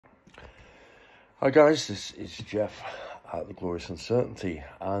Hi guys, this is Jeff at The Glorious Uncertainty,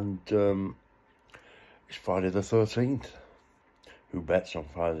 and it's Friday the 13th. Who bets on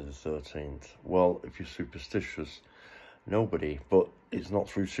Friday the 13th? Well, if you're superstitious, nobody, but it's not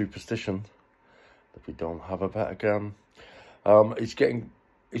through superstition that we don't have a bet again.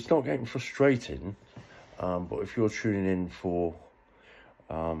 It's not getting frustrating, but if you're tuning in for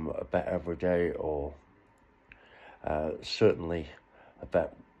a bet every day, or certainly a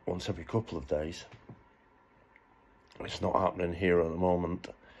bet once every couple of days, it's not happening here at the moment.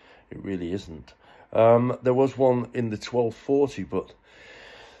 It really isn't. There was one in the 1240, but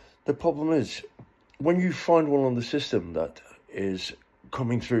the problem is when you find one on the system that is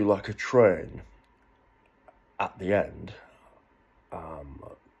coming through like a train at the end, and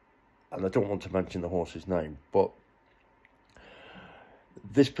I don't want to mention the horse's name, but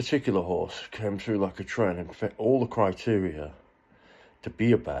this particular horse came through like a train and fit all the criteria to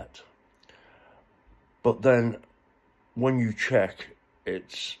be a bet. But then when you check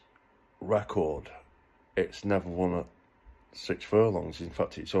its record, it's never won at 6 furlongs. In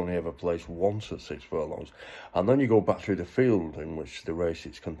fact, it's only ever placed once at 6 furlongs. And then you go back through the field in which the race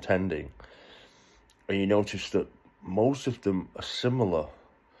it's contending, and you notice that most of them are similar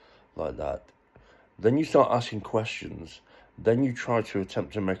like that. Then you start asking questions. Then you try to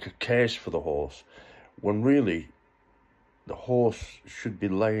attempt to make a case for the horse, when really the horse should be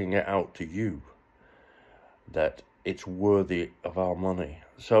laying it out to you that it's worthy of our money.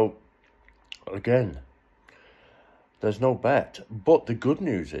 So again, there's no bet. But the good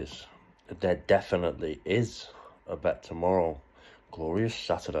news is there definitely is a bet tomorrow. Glorious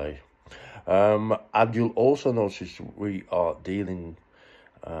Saturday. And you'll also notice we are dealing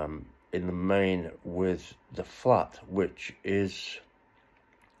in the main with the flat, which is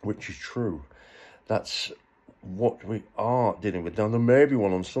true. That's what we are dealing with. Now, there may be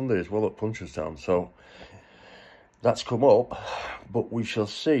one on Sunday as well at Punchestown, so that's come up, but we shall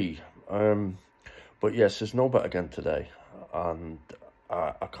see. But yes, there's no bet again today, and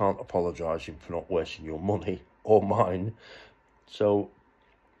I can't apologise for not wasting your money or mine. So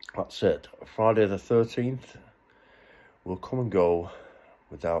that's it. Friday the 13th will come and go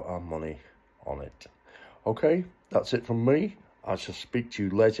without our money on it. Okay, that's it from me. I shall speak to you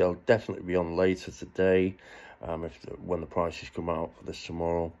later. I'll definitely be on later today, when the prices come out for this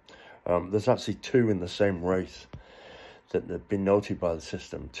tomorrow. There's actually two in the same race that have been noted by the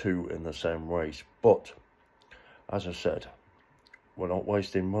system, two in the same race. But as I said, we're not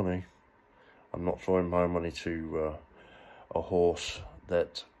wasting money. I'm not throwing my money to a horse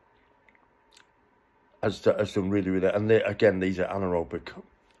that has done really with it. And again, these are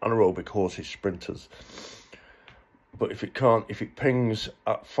anaerobic horses, sprinters. But if it pings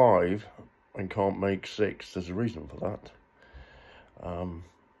at 5 and can't make 6, there's a reason for that.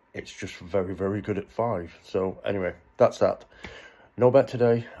 It's just very, very good at 5. So anyway, that's that. No bet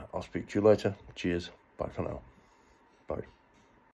today. I'll speak to you later. Cheers. Bye for now. Bye.